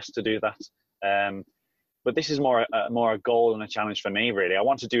do my best to do that. But this is more a goal and a challenge for me, really. I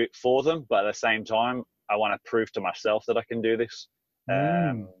want to do it for them, but at the same time, I want to prove to myself that I can do this.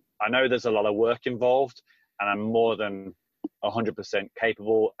 I know there's a lot of work involved, and I'm more than 100%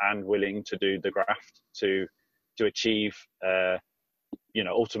 capable and willing to do the graft to achieve,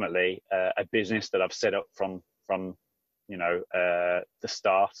 ultimately a business that I've set up from the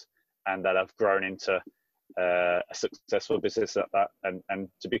start, and that I've grown into a successful business at that, and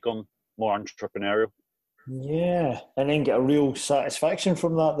to become more entrepreneurial. Yeah, and then get a real satisfaction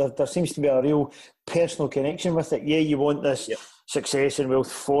from that. There seems to be a real personal connection with it. Yeah, you want this success and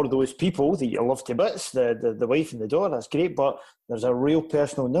wealth for those people that you love to bits, the wife and the daughter, that's great, but there's a real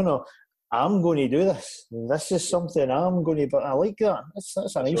personal, no, I'm going to do this. This is something I'm going to, but I like that.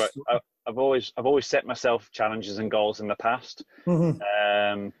 That's a nice. Right. I've always set myself challenges and goals in the past,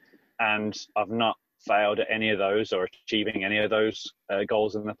 and I've not failed at any of those or achieving any of those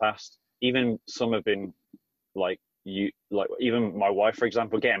goals in the past. Even some have been even my wife, for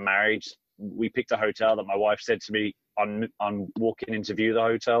example, getting married. We picked a hotel that my wife said to me on walking in to view the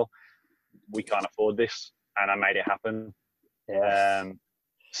hotel, we can't afford this, and I made it happen. Yes.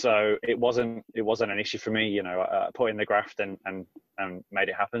 So it wasn't an issue for me, I put in the graft and made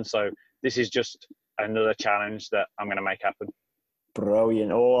it happen. So this is just another challenge that I'm going to make happen.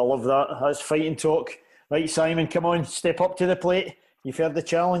 Brilliant. Oh, I love that. That's fighting talk. Right, Simon, come on, step up to the plate. You've heard the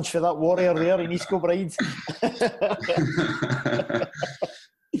challenge for that warrior there in East Kilbride.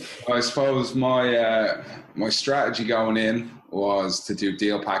 I suppose my strategy going in was to do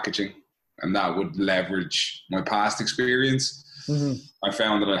deal packaging, and that would leverage my past experience. I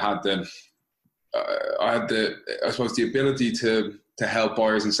found that I had the ability to help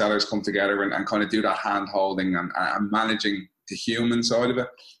buyers and sellers come together and kind of do that hand holding and managing the human side of it,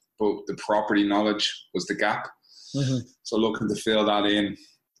 but the property knowledge was the gap. So looking to fill that in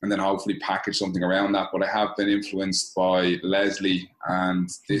and then hopefully package something around that. But I have been influenced by Leslie, and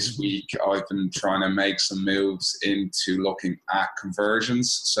this week I've been trying to make some moves into looking at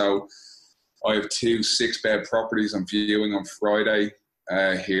conversions. So I have 2 6-bed properties I'm viewing on Friday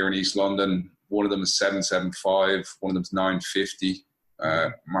here in East London. One of them is 775, one of them is 950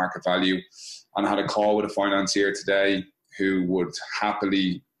 market value. And I had a call with a financier today who would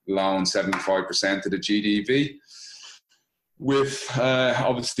happily loan 75% of the GDV, with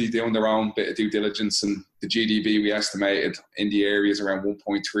obviously doing their own bit of due diligence. And the GDV we estimated in the area is around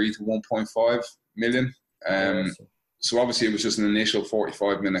 1.3 to 1.5 million. So obviously it was just an initial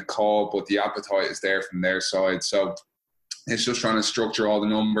 45-minute call, but the appetite is there from their side. So it's just trying to structure all the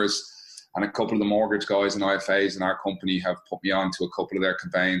numbers. And a couple of the mortgage guys and IFAs in our company have put me on to a couple of their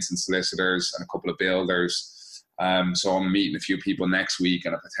conveyance and solicitors and a couple of builders. So I'm meeting a few people next week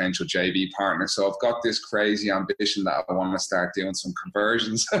and a potential JV partner. So I've got this crazy ambition that I want to start doing some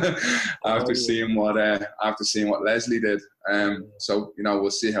conversions after seeing what Leslie did. So we'll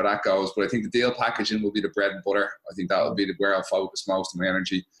see how that goes. But I think the deal packaging will be the bread and butter. I think that will be where I'll focus most of my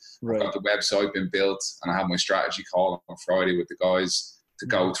energy. Right. I've got the website been built, and I have my strategy call on Friday with the guys to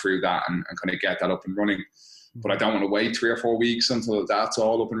go through that and kind of get that up and running. But I don't want to wait 3 or 4 weeks until that's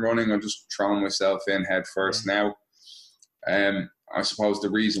all up and running. I'm just throwing myself in head first now. I suppose the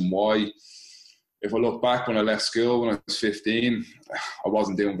reason why, if I look back when I left school when I was 15, I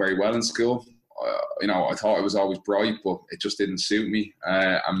wasn't doing very well in school. I thought I was always bright, but it just didn't suit me.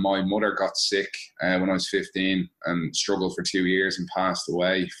 And my mother got sick when I was 15 and struggled for 2 years and passed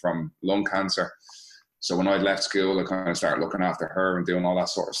away from lung cancer. So when I left school, I kind of started looking after her and doing all that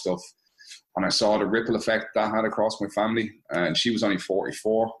sort of stuff. And I saw the ripple effect that had across my family. And she was only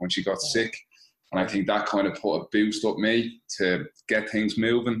 44 when she got sick. And I think that kind of put a boost up me to get things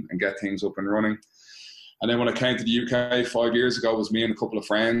moving and get things up and running. And then when I came to the UK 5 years ago, it was me and a couple of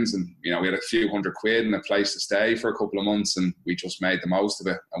friends. And, we had a few £100 and a place to stay for a couple of months. And we just made the most of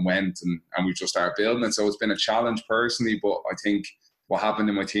it and went and we just started building it. So it's been a challenge personally. But I think what happened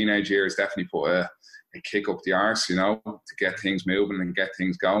in my teenage years definitely put a kick up the arse, to get things moving and get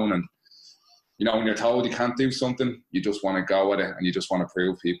things going. And, when you're told you can't do something, you just want to go at it and you just want to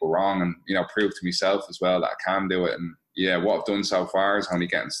prove people wrong and, prove to myself as well that I can do it. And yeah, what I've done so far is only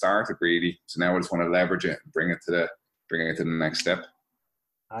getting started really. So now I just want to leverage it and bring it to the next step.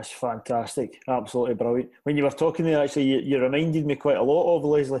 That's fantastic. Absolutely brilliant. When you were talking there, actually, you reminded me quite a lot of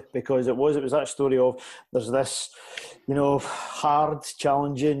Leslie, because it was that story of there's this, hard,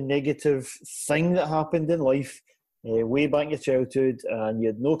 challenging, negative thing that happened in life way back in your childhood and you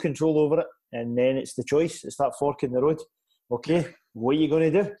had no control over it. And then it's the choice. It's that fork in the road. Okay, what are you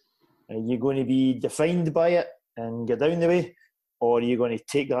going to do? Are you going to be defined by it and get down the way? Or are you going to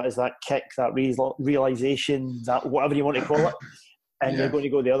take that as that kick, that realisation, that whatever you want to call it, and you're going to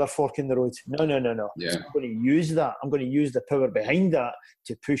go the other fork in the road? No. Yeah. I'm going to use that. I'm going to use the power behind that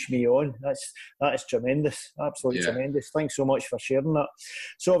to push me on. That is tremendous. Absolutely tremendous. Thanks so much for sharing that.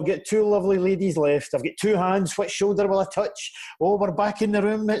 So I've got two lovely ladies left. I've got two hands. Which shoulder will I touch? Oh, we're back in the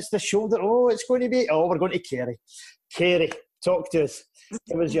room. It's the shoulder. Oh, it's going to be... Oh, we're going to Kerry. Kerry, talk to us.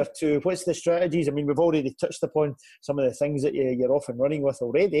 Give us your two. What's the strategies? I mean, we've already touched upon some of the things that you're off and running with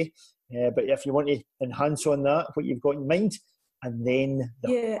already. But if you want to enhance on that, what you've got in mind, and then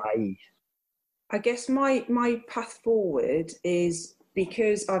the why. I guess my path forward is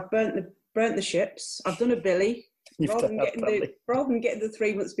because I've burnt the ships. I've done a Billy. Rather than getting the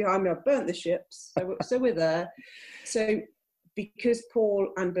 3 months behind me, I've burnt the ships. So we're there. So because Paul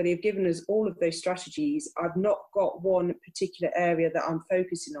and Billy have given us all of those strategies, I've not got one particular area that I'm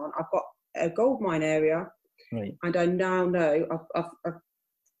focusing on. I've got a gold mine area, right? And I now know I've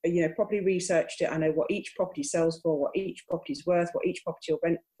properly researched it. I know what each property sells for, what each property is worth, what each property will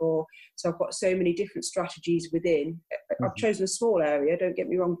rent for. So I've got so many different strategies within. I've chosen a small area, don't get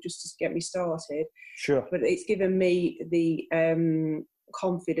me wrong, just to get me started. Sure. But it's given me the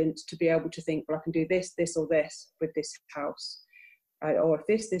confidence to be able to think, well, I can do this, this or this with this house. Or if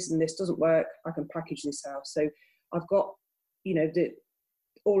this and this doesn't work, I can package this house. So I've got,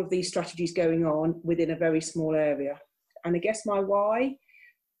 all of these strategies going on within a very small area. And I guess my why,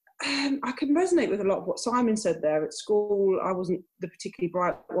 I can resonate with a lot of what Simon said there. At school, I wasn't the particularly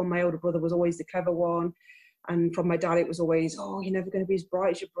bright one. My older brother was always the clever one. And from my dad, it was always, oh, you're never going to be as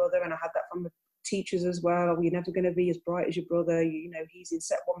bright as your brother. And I had that from the teachers as well. Oh, you're never going to be as bright as your brother. He's in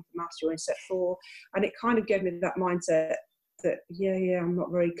set 1 for maths, you're in set 4. And it kind of gave me that mindset that, I'm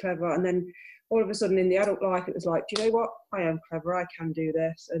not very clever. And then all of a sudden in the adult life, it was like, do you know what? I am clever. I can do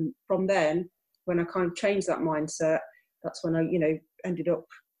this. And from then, when I kind of changed that mindset, that's when I, ended up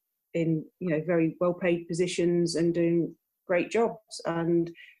in, very well-paid positions and doing great jobs.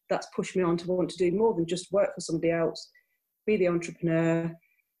 And that's pushed me on to want to do more than just work for somebody else, be the entrepreneur,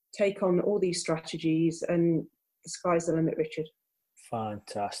 take on all these strategies, and the sky's the limit, Richard.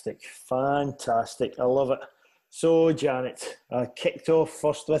 Fantastic. I love it. So, Janet, I kicked off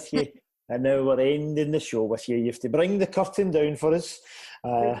first with you, and now we're ending the show with you. You have to bring the curtain down for us.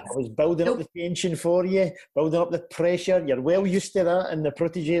 I was building up the tension for you, building up the pressure. You're well used to that in the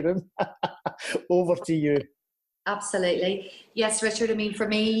Protege room. Over to you. Absolutely. Yes, Richard. I mean, for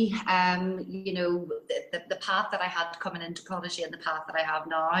me, the path that I had coming into Protege and the path that I have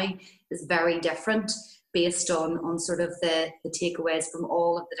now is very different based on sort of the takeaways from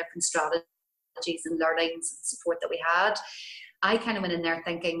all of the different strategies and learnings and support that we had. I kind of went in there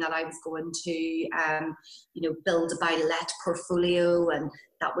thinking that I was going to, build a buy-to-let portfolio, and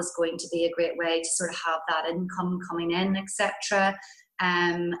that was going to be a great way to sort of have that income coming in, etc.,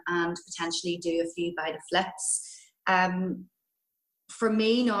 and potentially do a few buy-to-flips. For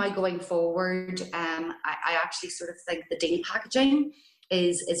me now going forward, I actually sort of think the deal packaging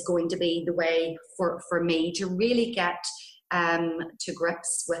is going to be the way for me to really get to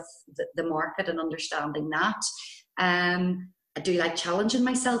grips with the market and understanding that. I do like challenging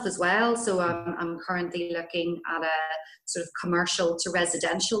myself as well. So I'm currently looking at a sort of commercial to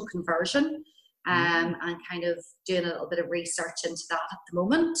residential conversion and kind of doing a little bit of research into that at the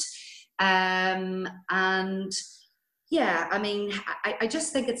moment. And yeah, I mean, I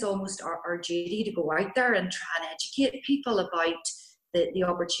just think it's almost our duty to go out there and try and educate people about the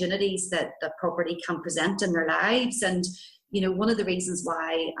opportunities that property can present in their lives. And, one of the reasons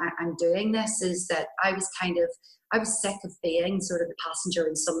why I'm doing this is that I was sick of being sort of the passenger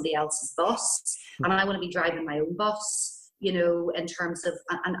in somebody else's bus. And I want to be driving my own bus, in terms of,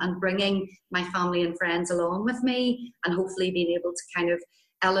 and bringing my family and friends along with me, and hopefully being able to kind of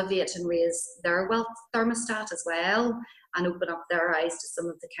elevate and raise their wealth thermostat as well, and open up their eyes to some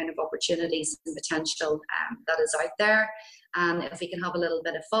of the kind of opportunities and potential that is out there. And if we can have a little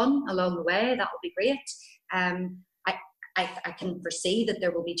bit of fun along the way, that would be great. I can foresee that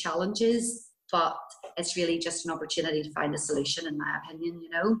there will be challenges, but it's really just an opportunity to find a solution, in my opinion,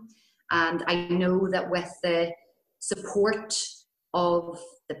 And I know that with the support of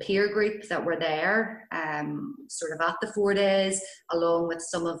the peer group that were there, sort of at the 4 days, along with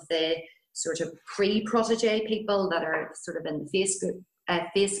some of the sort of pre-Protege people that are sort of in the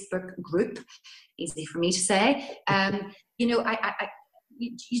Facebook group, easy for me to say,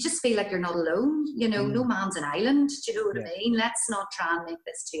 you just feel like you're not alone, no man's an island, do you know what I mean? Let's not try and make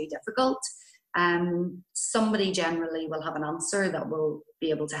this too difficult. Somebody generally will have an answer that will be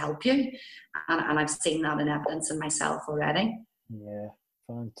able to help you, and I've seen that in evidence in myself already. Yeah,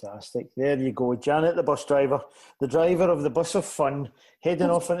 Fantastic. There you go. Janet, the bus driver, the driver of the bus of fun, heading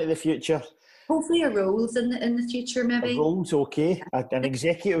off into the future. Hopefully a Rolls in the future, maybe. A Rolls, okay. An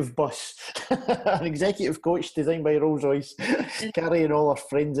executive bus. An executive coach designed by Rolls-Royce, carrying all her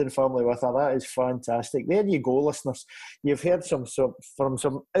friends and family with her. That is fantastic. There you go, listeners. You've heard from some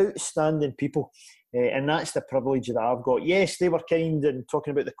outstanding people. And that's the privilege that I've got. Yes, they were kind and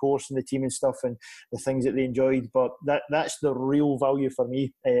talking about the course and the team and stuff and the things that they enjoyed, but that's the real value for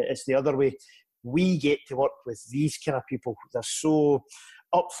me. It's the other way. We get to work with these kind of people. They're so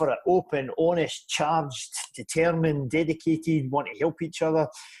up for it, open, honest, charged, determined, dedicated, want to help each other.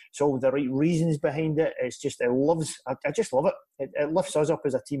 It's all the right reasons behind it. It's just, I just love it. It lifts us up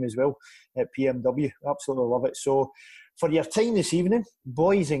as a team as well at PMW. Absolutely love it. So for your time this evening,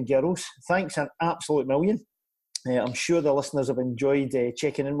 boys and girls, thanks an absolute million. I'm sure the listeners have enjoyed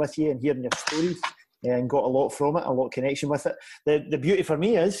checking in with you and hearing your stories and got a lot from it, a lot of connection with it. The beauty for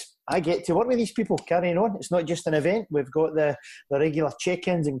me is I get to work with these people carrying on. It's not just an event. We've got the regular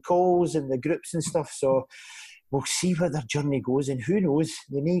check-ins and calls and the groups and stuff. So we'll see where their journey goes. And who knows,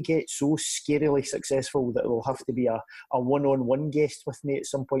 they may get so scarily successful that they'll have to be a one-on-one guest with me at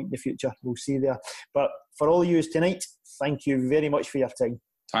some point in the future. We'll see there. But for all of you tonight, thank you very much for your time.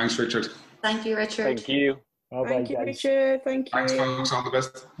 Thanks, Richard. Thank you, Richard. Thank you. Bye-bye, Thank you, guys. Richard. Thank you. Thanks, folks. All the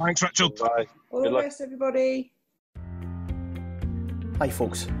best. Thanks, Richard. Bye. All the best, everybody. Hi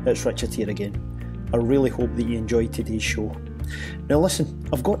folks, it's Richard here again. I really hope that you enjoyed today's show. Now listen,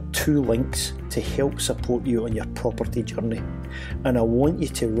 I've got 2 links to help support you on your property journey, and I want you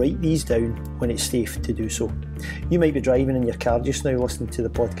to write these down when it's safe to do so. You might be driving in your car just now listening to the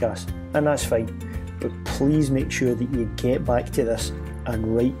podcast, and that's fine, but please make sure that you get back to this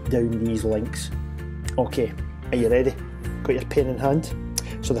and write down these links. Okay, are you ready? Got your pen in hand?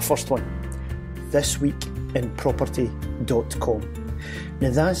 So the first one, thisweekinproperty.com. Now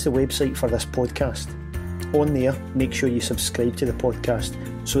that's the website for this podcast. On there, make sure you subscribe to the podcast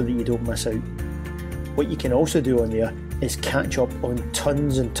so that you don't miss out. What you can also do on there is catch up on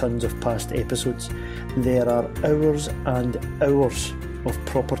tons and tons of past episodes. There are hours and hours of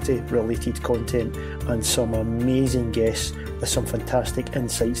property related content and some amazing guests with some fantastic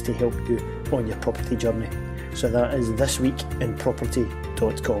insights to help you on your property journey. So that is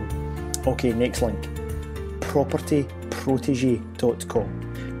thisweekinproperty.com. Okay, next link, propertyprotege.com.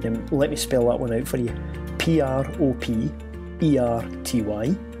 Now let me spell that one out for you. PROPERTY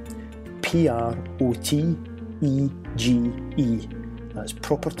PROTEGE. That's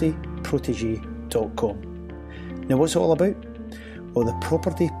propertyprotege.com. Now what's it all about? Well, the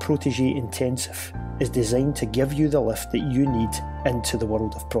Property Protege Intensive is designed to give you the lift that you need into the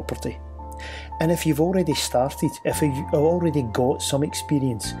world of property. And if you've already started, if you've already got some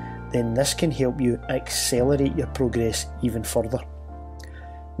experience, then this can help you accelerate your progress even further.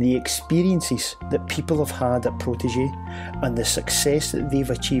 The experiences that people have had at Protege and the success that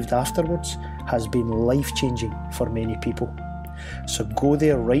they've achieved afterwards has been life-changing for many people. So go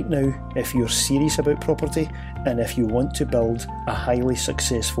there right now if you're serious about property and if you want to build a highly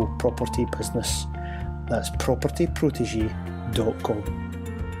successful property business. That's propertyprotege.com.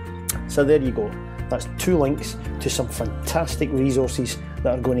 So there you go. That's 2 links to some fantastic resources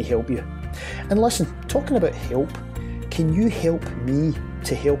that are going to help you. And listen, talking about help, can you help me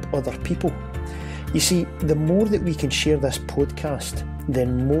to help other people? You see, the more that we can share this podcast,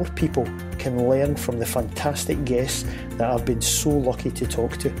 then more people can learn from the fantastic guests that I've been so lucky to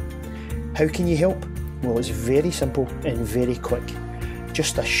talk to. How can you help? Well, it's very simple and very quick.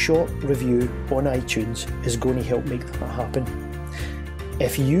 Just a short review on iTunes is going to help make that happen.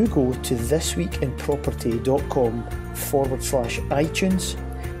 If you go to thisweekinproperty.com/iTunes,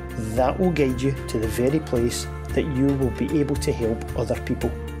 that will guide you to the very place that you will be able to help other people.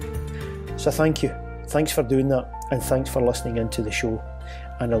 So thank you. Thanks for doing that, and thanks for listening into the show.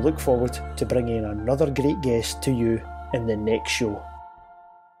 And I look forward to bringing another great guest to you in the next show.